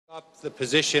up the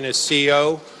position as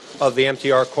CEO of the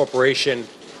MTR Corporation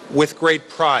with great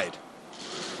pride.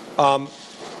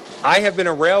 I have been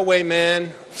a railway man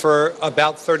for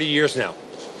about 30 years now.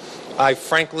 I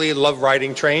frankly love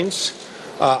riding trains.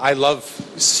 I love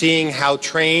seeing how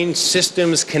train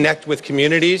systems connect with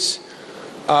communities.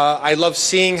 I love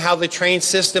seeing how the train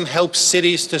system helps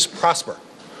cities to prosper.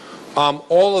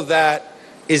 All of that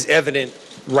is evident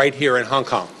right here in Hong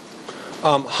Kong.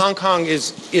 Hong Kong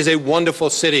is a wonderful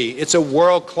city. It's a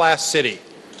world-class city.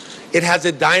 It has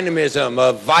a dynamism,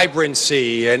 a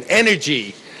vibrancy, an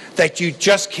energy that you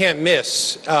just can't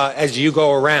miss as you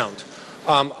go around.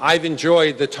 I've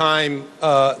enjoyed the time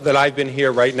that I've been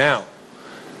here right now.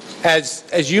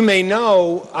 As you may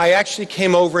know, I actually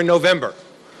came over in November,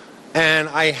 and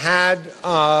I had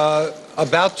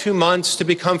about 2 months to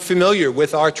become familiar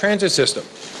with our transit system.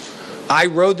 I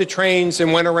rode the trains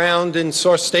and went around and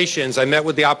saw stations. I met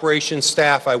with the operations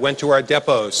staff. I went to our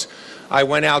depots. I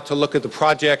went out to look at the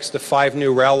projects, the 5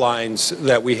 new rail lines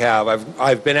that we have.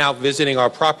 I've been out visiting our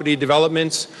property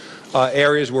developments,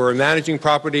 areas where we're managing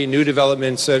property, new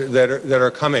developments that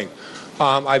are coming.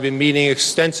 I've been meeting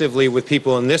extensively with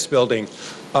people in this building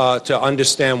to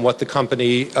understand what the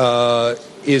company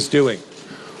is doing.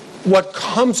 What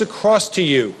comes across to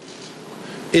you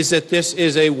is that this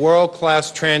is a world-class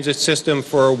transit system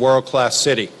for a world-class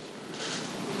city.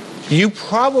 You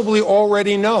probably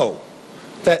already know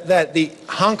that the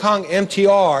Hong Kong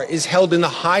MTR is held in the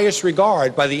highest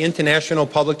regard by the international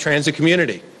public transit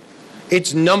community.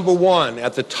 It's #1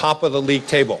 at the top of the league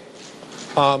table.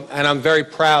 And I'm very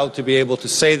proud to be able to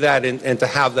say that and to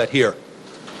have that here.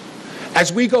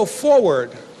 As we go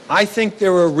forward, I think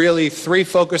there are really 3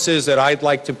 focuses that I'd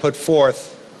like to put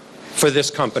forth for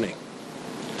this company.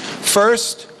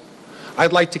 First,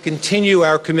 I'd like to continue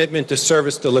our commitment to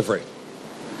service delivery.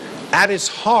 At its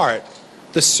heart,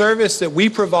 the service that we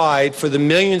provide for the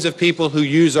millions of people who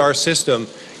use our system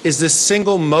is the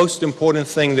single most important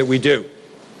thing that we do.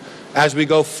 As we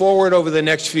go forward over the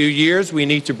next few years, we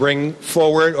need to bring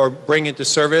forward or bring into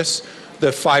service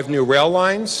the 5 new rail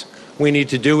lines. We need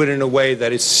to do it in a way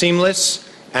that is seamless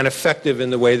and effective in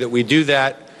the way that we do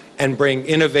that and bring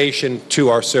innovation to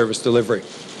our service delivery.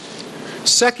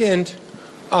 Second,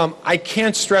 I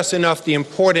can't stress enough the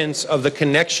importance of the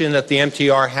connection that the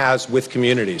MTR has with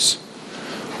communities.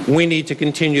 We need to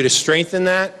continue to strengthen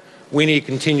that. We need to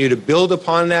continue to build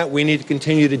upon that. We need to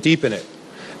continue to deepen it.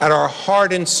 At our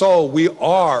heart and soul, we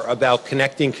are about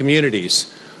connecting communities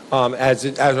as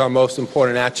our most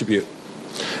important attribute.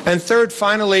 And third,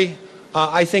 finally,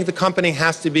 I think the company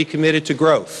has to be committed to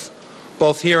growth,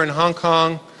 both here in Hong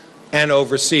Kong and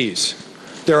overseas.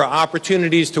 There are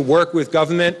opportunities to work with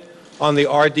government on the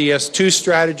RDS2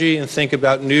 strategy and think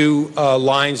about new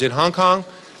lines in Hong Kong.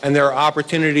 And there are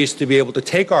opportunities to be able to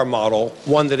take our model,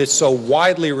 one that is so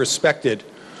widely respected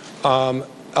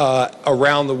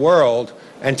around the world,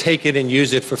 and take it and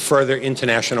use it for further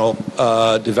international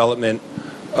development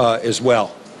as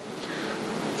well.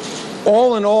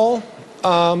 All in all,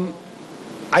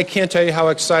 I can't tell you how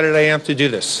excited I am to do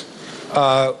this.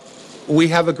 We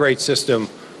have a great system.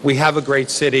 We have a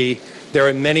great city. There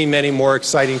are many, many more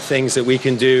exciting things that we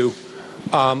can do.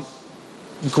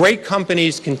 Great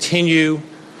companies continue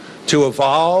to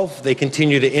evolve. They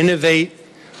continue to innovate,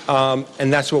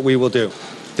 and that's what we will do.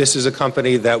 This is a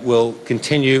company that will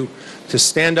continue to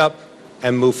stand up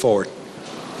and move forward.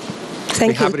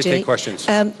 Thank you, Jay.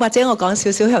 或者我講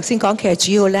少少，頭先講其實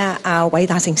主要咧，韋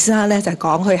達誠先生咧就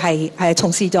講佢係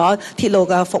從事咗鐵路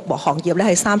嘅服務行業咧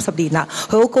係30年啦。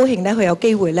佢好高興咧，佢有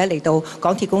機會咧嚟到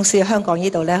港鐵公司香港呢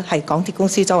度咧係港鐵公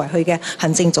司作為佢嘅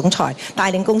行政總裁，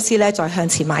帶領公司咧再向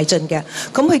前邁進嘅。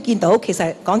咁佢見到其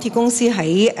實港鐵公司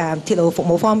喺鐵路服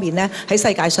務方面咧喺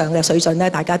世界上嘅水準咧，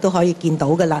大家都可以見到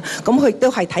㗎啦。咁佢亦都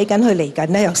係睇緊佢嚟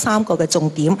緊咧有3個嘅重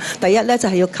點。第一咧就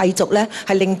係要繼續咧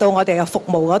係令到我哋嘅服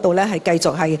務嗰度咧係繼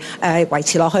續係維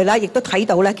持落去啦，亦都睇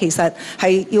到咧，其實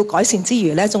係要改善之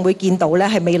餘咧，仲會見到咧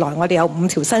係未來我哋有5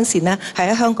條新線咧係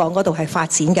喺香港嗰度係發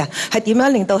展嘅，係點樣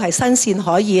令到係新線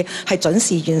可以係準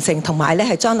時完成，同埋咧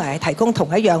係將來係提供同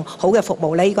一樣好嘅服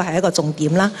務咧，呢個係一個重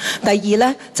點啦。第二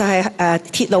咧就係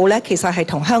鐵路咧，其實係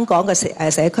同香港嘅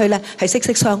社區咧係息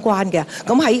息相關嘅。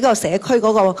咁喺呢個社區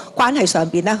嗰個關係上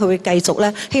邊咧，佢會繼續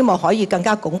咧希望可以更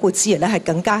加鞏固之餘咧係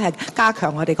更加係加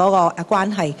強我哋嗰個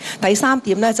關係。第3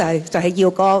點咧就係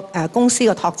要個公司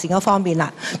嘅拓展嗰方面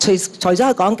啦，除咗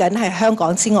係講緊係香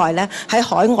港之外咧，喺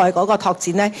海外嗰個拓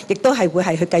展咧，亦都係會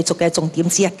係佢繼續嘅重點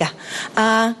之一嘅。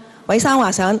韋生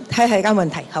話想睇下間問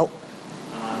題，好。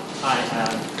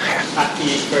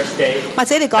或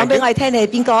者你講俾我哋聽，你係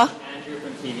邊個？ Andrew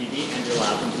from TVB, Andrew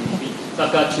Lau from TVB. So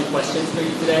I've got two questions for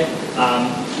you today.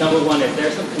 Number one is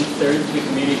there some concerns to the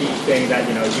community saying that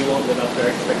you won't live up to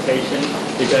their expectations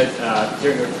because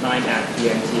during your time at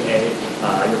the MTA,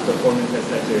 your performance has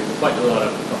led to quite a lot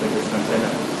of public discontent.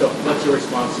 So what's your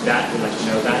response to that? We'd like to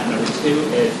know that. Number two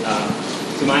is,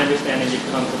 to my understanding, you've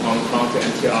come to Hong Kong to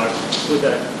MTR with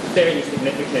a fairly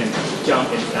significant jump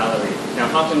in salary. Now,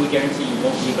 how can we guarantee you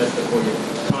won't leave us before your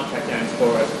contract ends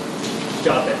for a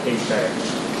job that pays better?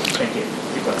 Thank you.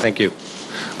 Thank you.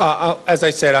 As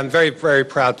I said, I'm very, very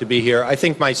proud to be here. I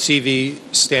think my CV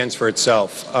stands for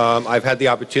itself. I've had the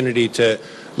opportunity to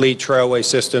lead trailway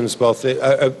systems,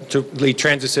 to lead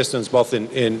transit systems both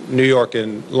in New York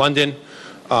and London.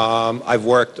 I've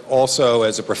worked also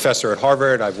as a professor at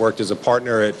Harvard. I've worked as a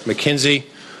partner at McKinsey.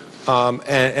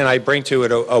 And I bring to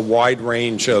it a wide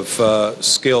range of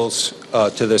skills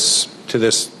to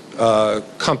this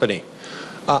company.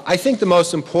 I think the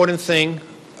most important thing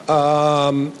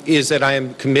is that I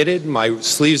am committed. My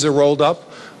sleeves are rolled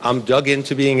up. I'm dug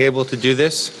into being able to do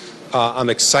this. I'm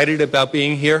excited about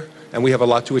being here, and we have a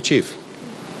lot to achieve.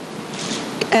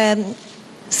 Yeah,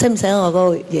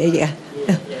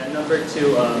 number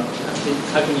two,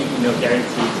 how can you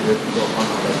guarantee to the people of Hong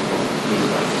Kong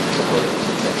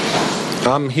that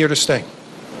I'm here to stay.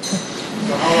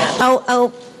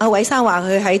 韋生話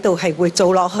佢喺度係會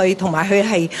做落去，同埋佢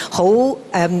係好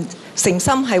誠心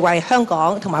係為香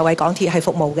港同埋為港鐵係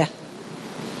服務嘅。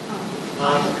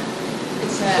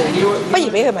不如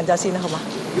俾佢問咗先啦，好嗎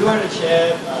 ？You were the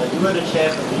chair for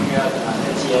the New York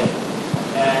MTA,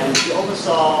 and you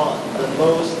oversaw the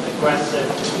most aggressive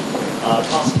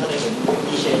cost-cutting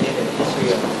initiative in the history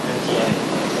of MTA.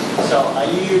 So, are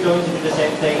you going to do the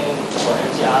same thing for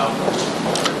MTR?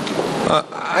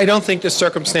 I don't think the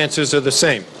circumstances are the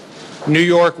same. New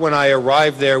York, when I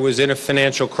arrived there, was in a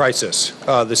financial crisis.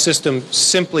 The system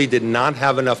simply did not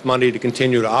have enough money to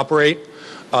continue to operate.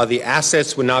 The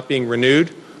assets were not being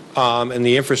renewed, and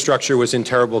the infrastructure was in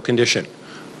terrible condition.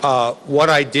 What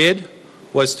I did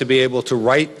was to be able to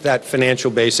right that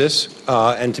financial basis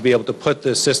and to be able to put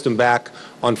the system back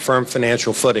on firm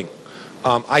financial footing.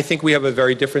 I think we have a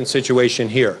very different situation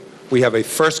here. We have a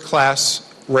first-class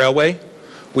railway.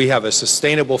 We have a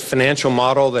sustainable financial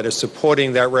model that is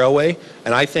supporting that railway,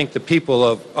 and I think the people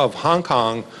of Hong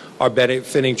Kong are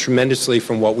benefiting tremendously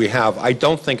from what we have. I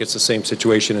don't think it's the same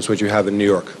situation as what you have in New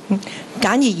York.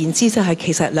 簡而言之，就係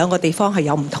其實兩個地方係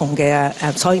有唔同嘅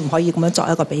所以唔可以咁樣作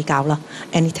一個比較啦。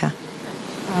Anita。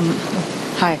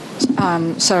Hi.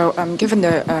 Given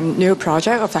the new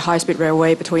project of the high-speed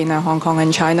railway between Hong Kong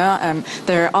and China,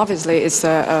 there obviously is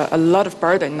a lot of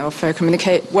burden of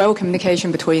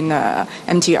communication between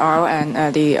MTR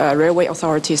and the railway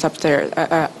authorities up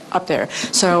there.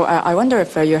 So I wonder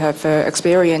if you have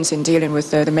experience in dealing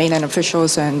with the mainland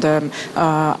officials, and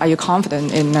are you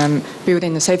confident in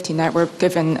building a safety network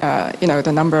given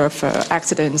the number of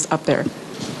accidents up there?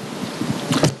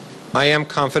 I am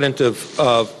confident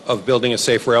of building a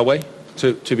safe railway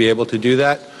to be able to do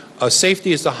that.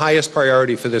 Safety is the highest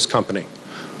priority for this company.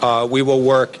 We will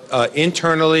work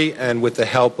internally and with the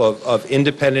help of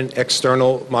independent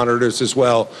external monitors as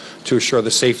well to assure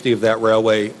the safety of that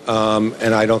railway,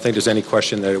 and I don't think there's any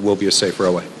question that it will be a safe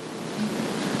railway.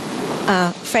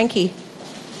 Frankie.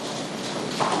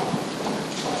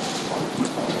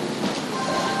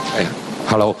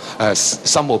 Hello.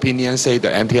 Some opinions say the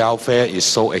MTR fare is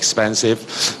so expensive.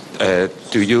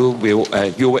 You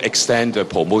will extend the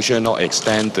promotion or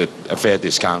extend the fare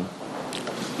discount?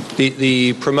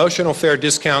 The promotional fare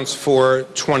discounts for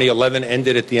 2011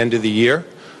 ended at the end of the year.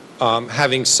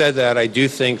 Having said that, I do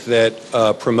think that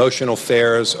promotional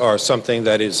fares are something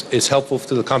that is helpful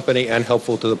to the company and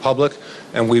helpful to the public,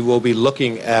 and we will be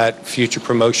looking at future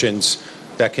promotions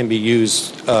that can be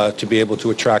used to be able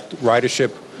to attract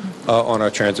ridership on our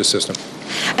transit system.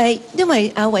 因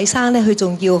為阿韋生咧，佢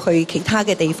仲要去其他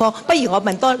嘅地方，不如我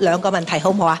問多兩個問題好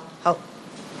唔好啊？好。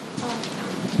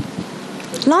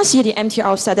Last year, the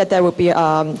MTR said that there will be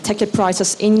ticket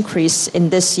prices increase in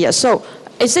this year. So,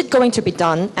 is it going to be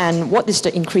done, and what is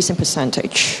the increase in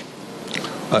percentage?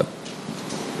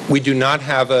 We do not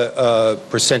have a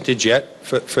percentage yet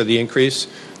for the increase.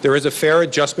 There is a fare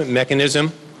adjustment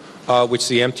mechanism which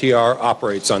the MTR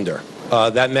operates under.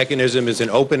 That mechanism is an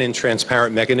open and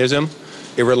transparent mechanism.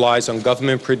 It relies on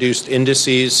government-produced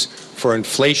indices for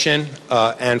inflation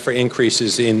and for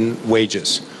increases in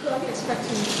wages.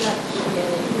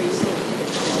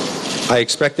 I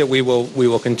expect that we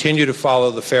will continue to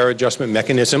follow the fare adjustment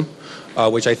mechanism,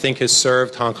 which I think has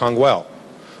served Hong Kong well.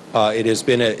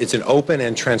 It's an open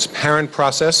and transparent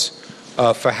process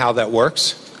for how that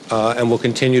works, and we'll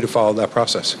continue to follow that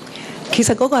process. 其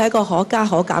實嗰個係一個可加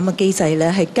可減嘅機制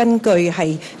咧，係根據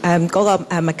係嗰個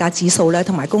物價指數咧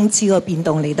同埋工資個變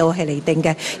動嚟到係釐定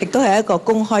嘅，亦都係一個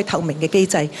公開透明嘅機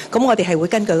制。咁我哋係會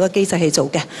根據嗰個機制去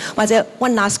做嘅。或者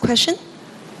one last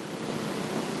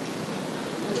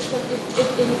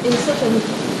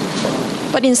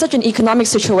question。But in such an economic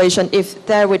situation, if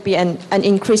there would be an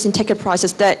increase in ticket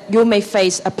prices, that you may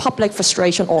face a public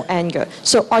frustration or anger.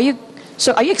 So are you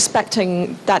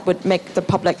expecting that would make the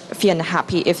public feel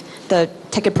unhappy if the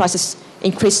ticket prices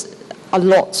increase a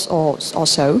lot or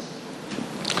so?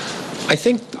 I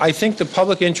think the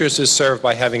public interest is served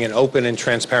by having an open and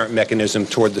transparent mechanism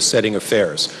toward the setting of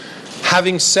fares.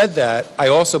 Having said that, I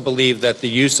also believe that the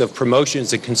use of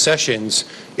promotions and concessions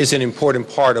is an important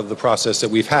part of the process that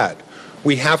we've had.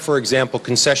 We have, for example,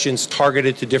 concessions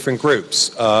targeted to different groups,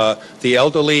 the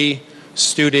elderly,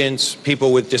 students,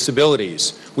 people with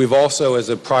disabilities. We've also, as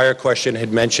a prior question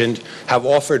had mentioned, have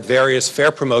offered various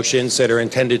fare promotions that are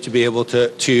intended to be able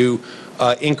to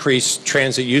increase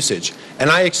transit usage. And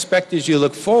I expect as you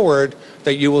look forward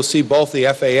that you will see both the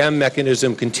FAM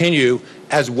mechanism continue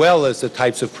as well as the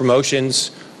types of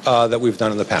promotions that we've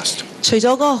done in the past. 除咗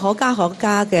嗰個可加可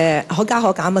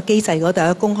減嘅機制嗰度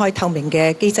有公開透明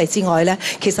嘅機制之外咧，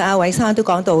其實阿偉生都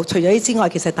講到，除咗呢之外，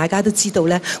其實大家都知道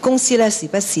咧，公司咧時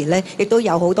不時咧亦都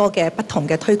有好多嘅不同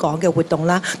嘅推廣嘅活動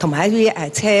啦，同埋一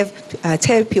啲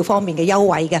車票方面嘅優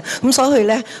惠嘅。咁所以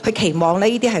咧，佢期望咧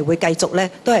呢啲係會繼續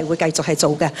咧，都係會繼續係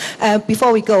做嘅。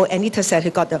Before we go, Anita said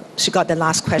she got the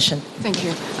last question. Thank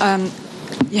you.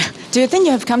 Yeah. Do you think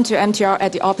you have come to MTR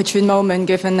at the opportune moment,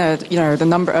 given the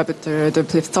number of the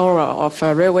plethora of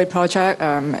railway project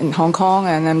in Hong Kong,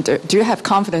 and do you have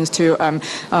confidence to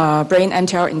bring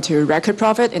MTR into record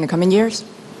profit in the coming years?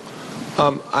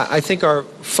 I think our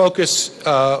focus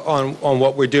on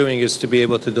what we're doing is to be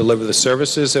able to deliver the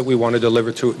services that we want to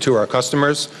deliver to our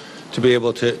customers, to be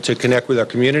able to connect with our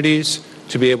communities,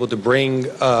 to be able to bring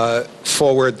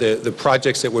forward the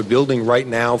projects that we're building right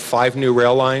now, 5 new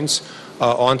rail lines.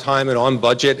 On time and on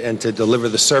budget, and to deliver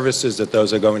the services that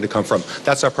those are going to come from.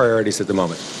 That's our priorities at the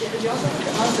moment. You also have to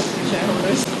answer to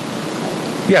shareholders.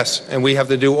 Yes, and we have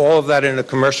to do all of that in a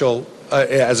commercial,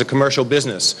 as a commercial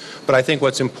business. But I think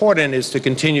what's important is to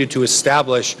continue to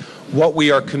establish what we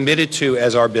are committed to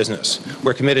as our business.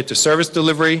 We're committed to service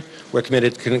delivery, we're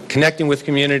committed to connecting with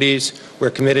communities, we're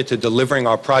committed to delivering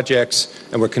our projects,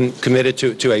 and we're committed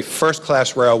to a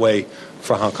first-class railway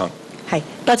for Hong Kong. 係，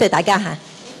多謝大家嚇。